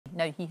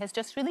Now, he has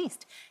just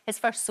released his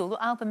first solo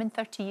album in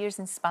 30 years,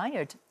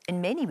 inspired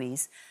in many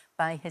ways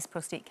by his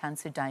prostate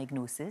cancer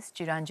diagnosis.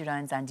 Duran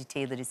Duran's Andy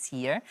Taylor is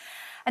here.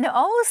 And it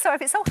all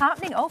it's all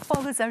happening, it all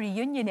follows a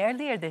reunion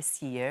earlier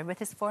this year with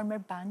his former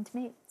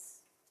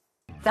bandmates.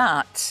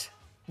 That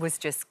was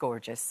just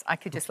gorgeous. I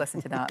could just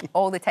listen to that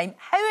all the time.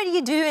 How are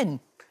you doing?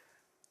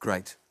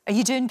 Great. Are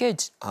you doing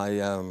good?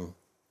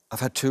 I've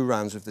had 2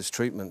 rounds of this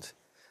treatment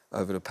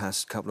over the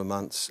past couple of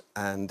months,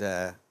 and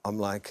I'm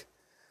like,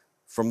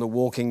 from the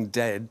walking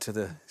dead to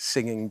the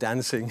singing,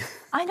 dancing.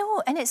 I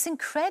know, and it's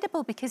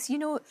incredible because, you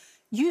know,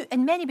 you,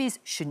 in many ways,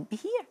 shouldn't be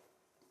here.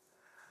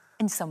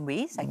 In some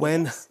ways, I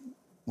guess.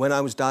 When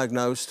I was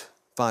diagnosed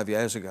 5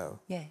 years ago,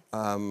 yeah.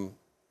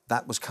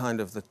 that was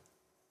kind of the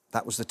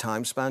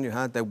time span you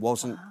had. There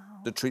wasn't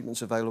the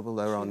treatments available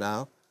there are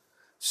now.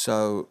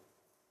 So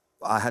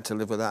I had to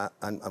live with that,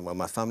 and well,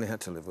 my family had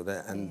to live with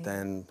it. And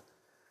then,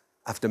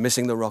 after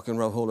missing the Rock and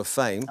Roll Hall of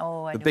Fame,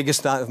 the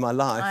biggest night of my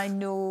life... I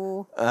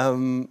know.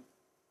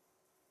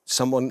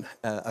 Someone,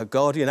 a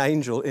guardian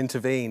angel,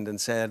 intervened and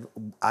said,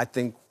 I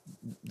think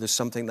there's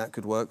something that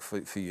could work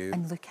for you.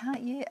 And look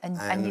at you,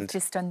 and you've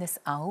just done this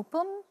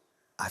album?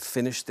 I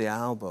finished the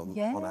album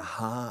on a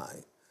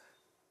high,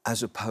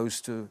 as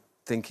opposed to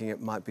thinking it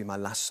might be my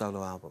last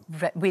solo album.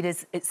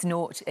 Whereas it's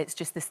not, it's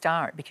just the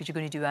start, because you're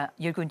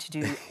going to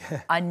do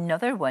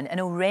another one, and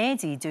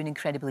already doing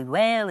incredibly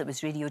well. It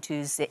is Radio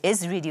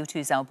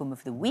 2's album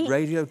of the week.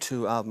 Radio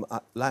 2 album,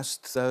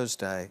 last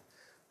Thursday,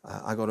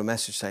 I got a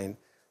message saying,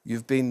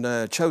 you've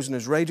been chosen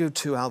as Radio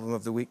 2 album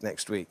of the week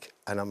next week.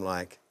 And I'm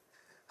like,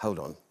 hold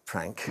on,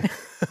 prank.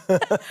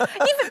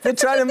 They're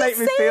trying to make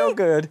me feel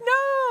good.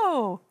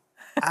 No!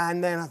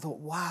 And then I thought,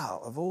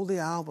 wow, of all the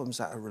albums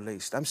that are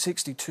released, I'm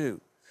 62.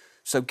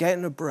 So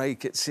getting a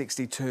break at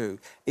 62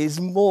 is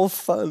more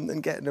fun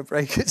than getting a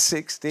break at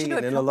 16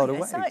 in a lot of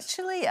ways.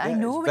 Actually, I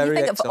know, when you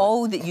think of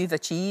all that you've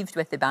achieved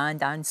with the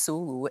band and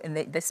solo, and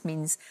that this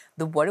means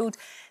the world.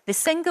 The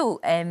single,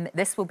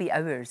 This Will Be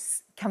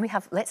Ours, can we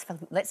have, let's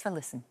have a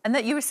listen. And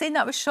that you were saying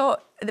that was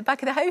shot at the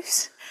back of the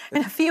house,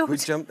 in a field. We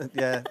jumped,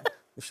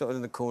 we shot it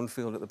in the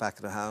cornfield at the back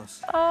of the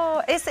house.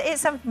 Oh,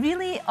 it's a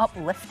really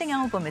uplifting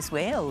album as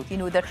well. You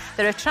know, there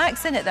are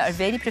tracks in it that are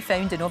very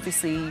profound, and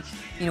obviously,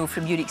 you know,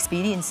 from your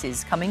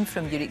experiences, coming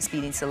from your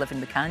experience of living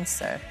with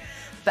cancer.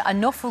 But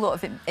an awful lot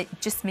of it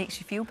just makes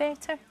you feel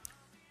better.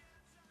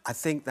 I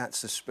think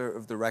that's the spirit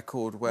of the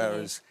record,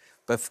 whereas...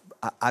 But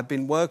I've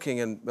been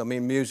working, and I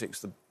mean, music's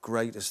the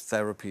greatest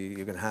therapy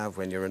you can have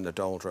when you're in the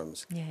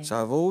doldrums. So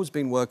I've always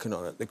been working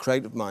on it. The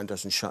creative mind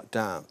doesn't shut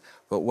down.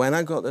 But when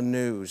I got the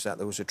news that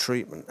there was a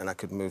treatment and I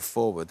could move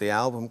forward, the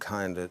album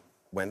kind of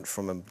went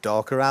from a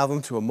darker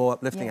album to a more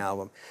uplifting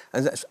album.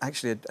 And that's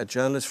actually a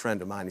journalist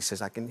friend of mine. He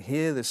says, I can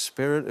hear the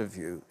spirit of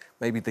you,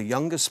 maybe the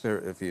younger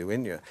spirit of you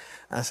in you.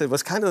 And I said, well,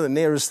 it's kind of the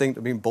nearest thing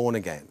to being born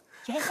again.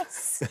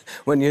 Yes.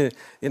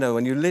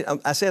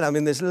 I said, I'm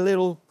in this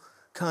little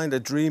kind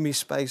of dreamy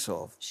space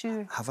of,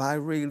 have I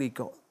really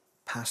got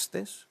past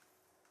this?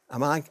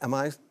 Am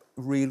I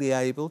really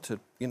able to,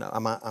 you know,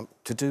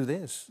 to do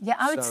this? Yeah,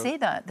 I would say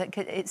that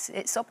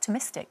it's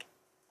optimistic.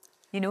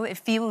 You know, it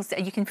feels,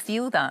 you can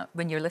feel that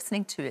when you're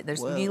listening to it.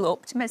 There's real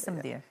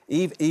optimism there.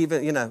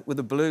 Even, you know, with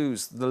the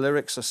blues, the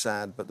lyrics are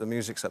sad, but the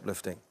music's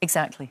uplifting.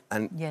 Exactly.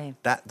 And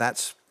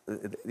that's,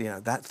 you know,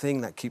 that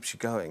thing that keeps you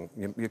going.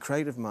 Your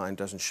creative mind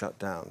doesn't shut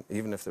down,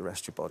 even if the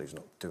rest of your body's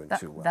not doing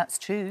too well. That's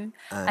true.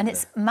 And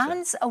it's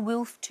man's a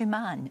wolf to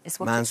man, is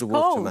what man's it's a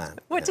wolf to man.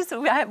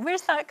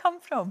 Where's that come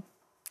from?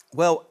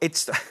 Well,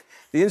 it's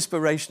the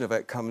inspiration of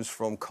it comes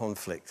from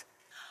conflict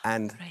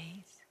and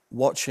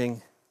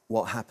watching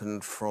what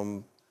happened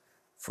from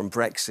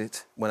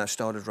Brexit when I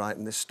started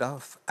writing this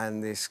stuff,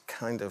 and this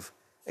kind of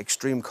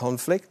extreme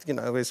conflict. You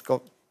know, it's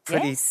got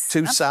pretty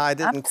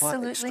two-sided and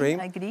quite extreme.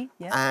 I agree.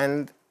 Yeah.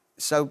 And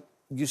so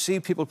you see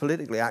people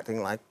politically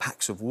acting like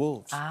packs of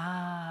wolves.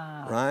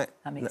 Right?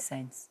 That makes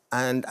sense.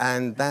 And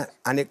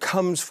it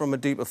comes from a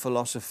deeper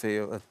philosophy,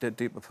 a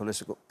deeper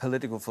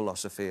political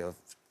philosophy of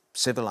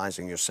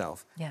civilizing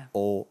yourself,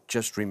 or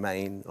just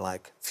remain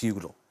like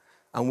feudal.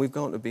 And we've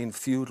gone to being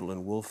feudal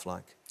and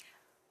wolf-like.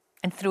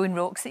 And throwing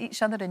rocks at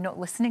each other and not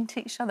listening to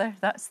each other.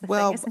 That's the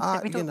thing, isn't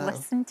it? We don't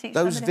listen to each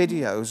other. Those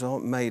videos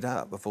aren't made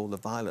up of all the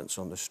violence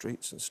on the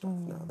streets and stuff.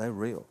 No, they're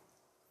real.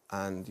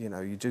 And, you know,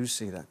 you do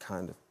see that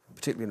kind of,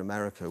 particularly in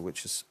America,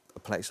 which is a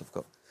place I've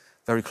got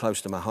very close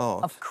to my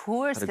heart. Of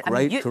course. Had a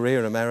great career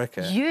in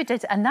America. You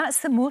did, and that's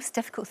the most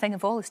difficult thing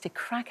of all, is to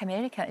crack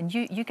America, and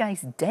you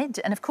guys did.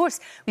 And, of course,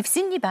 we've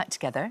seen you back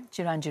together,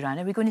 Duran Duran.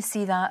 Are we going to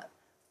see that,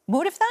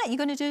 more of that? Are you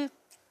going to do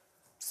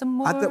some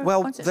more?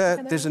 Well,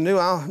 there's a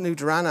new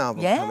Duran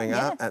album coming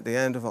out at the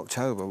end of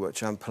October,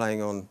 which I'm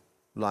playing on,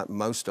 like,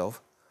 most of.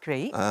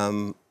 Great.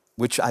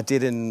 Which I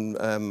did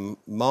in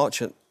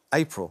March and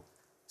April.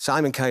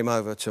 Simon came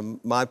over to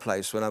my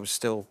place when I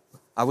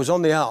was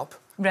on the up,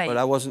 but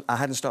I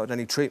hadn't started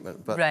any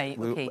treatment. But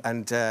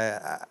and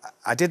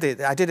I did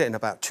it in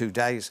about 2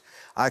 days.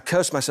 I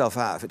cursed myself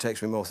out if it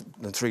takes me more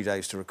than 3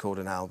 days to record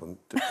an album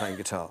playing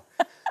guitar.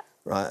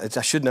 Right,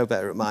 I should know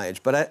better at my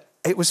age. But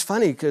it was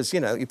funny because, you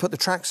know, you put the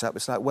tracks up,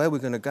 it's like, where we're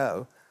going to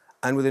go,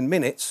 and within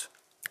minutes,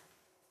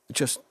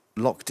 just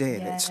locked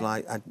in. Yeah. It's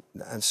like,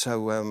 and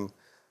so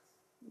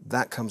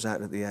that comes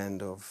out at the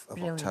end of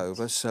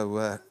October.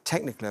 So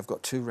technically, I've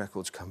got 2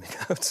 records coming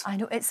out. I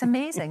know, it's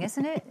amazing,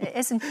 isn't it? It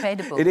is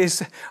incredible. It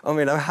is. I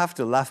mean, I have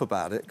to laugh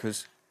about it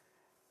because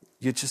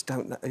you just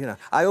don't know. You know,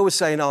 I always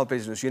say in our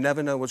business, you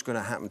never know what's going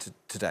to happen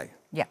today.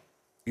 Yeah.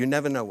 You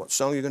never know what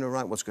song you're going to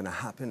write, what's going to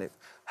happen,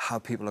 how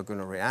people are going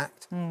to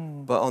react.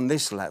 But on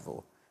this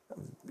level,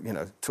 you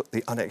know,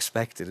 the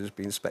unexpected has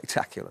been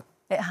spectacular.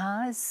 It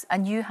has,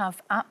 and you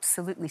have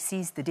absolutely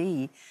seized the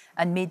day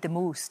and made the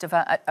most of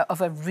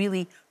a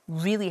really,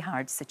 really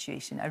hard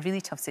situation, a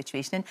really tough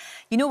situation. And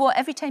you know what?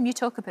 Every time you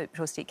talk about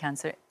prostate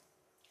cancer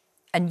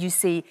and you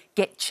say,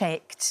 get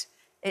checked,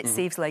 it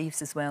saves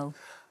lives as well.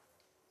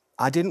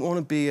 I didn't want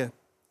to be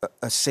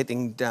a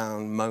sitting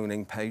down,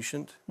 moaning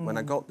patient. When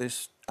I got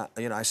this,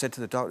 you know, I said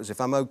to the doctors,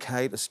 if I'm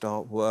OK to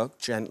start work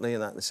gently,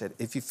 and that, they said,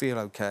 if you feel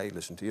OK,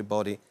 listen to your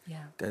body,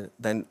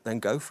 then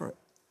go for it.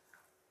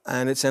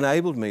 And it's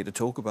enabled me to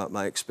talk about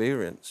my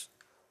experience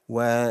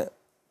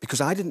because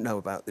I didn't know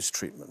about this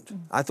treatment.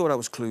 I thought I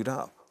was clued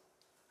up,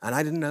 and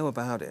I didn't know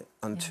about it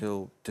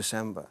until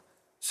December.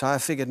 So I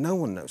figured no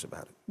one knows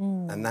about it.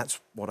 And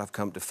that's what I've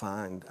come to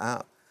find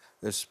out.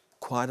 There's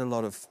quite a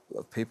lot of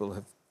people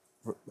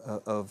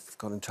have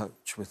got in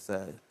touch with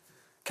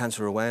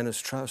Cancer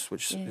Awareness Trust,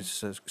 which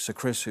is Sir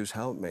Chris, who's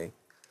helped me,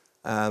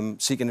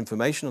 seeking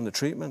information on the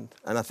treatment.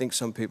 And I think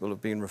some people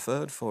have been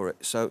referred for it.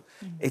 So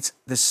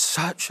there's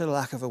such a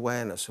lack of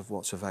awareness of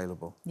what's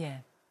available. Yeah.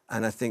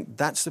 And I think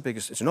that's the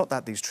biggest... It's not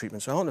that these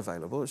treatments aren't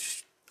available,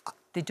 it's...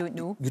 They don't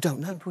know. You don't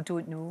know. People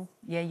don't know.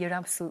 Yeah, you're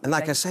absolutely And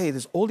like right. I say,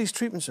 there's all these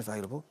treatments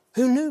available.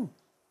 Who knew?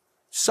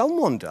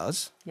 Someone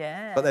does.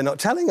 Yeah. But they're not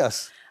telling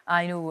us.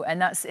 I know,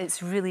 and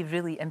it's really,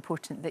 really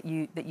important that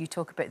you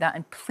talk about that.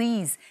 And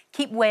please,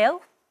 keep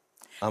well.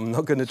 I'm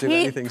not going to do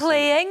anything.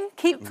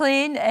 Keep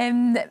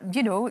playing.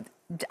 You know,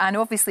 and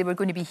obviously we're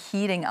going to be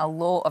hearing a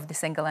lot of the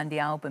single and the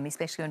album,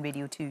 especially on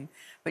Radio 2,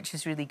 which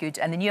is really good.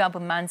 And the new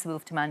album, Man's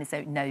Wolf to Man, is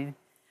out now,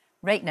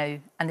 right now,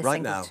 and the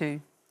single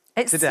too.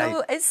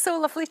 It's so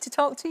lovely to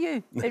talk to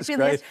you. That's it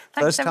really great. is.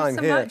 Thanks First time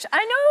so here. much.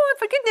 I know,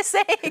 for goodness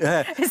sake.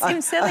 Yeah. It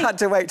seems silly. I had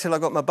to wait till I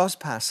got my bus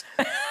pass.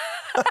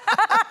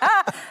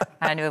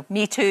 I know,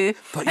 me too.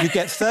 But you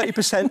get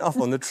 30% off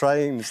on the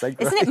trains.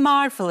 Isn't it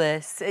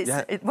marvellous?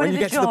 When you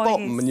get to the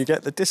bottom and you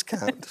get the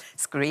discount.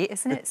 It's great,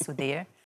 isn't it? So there.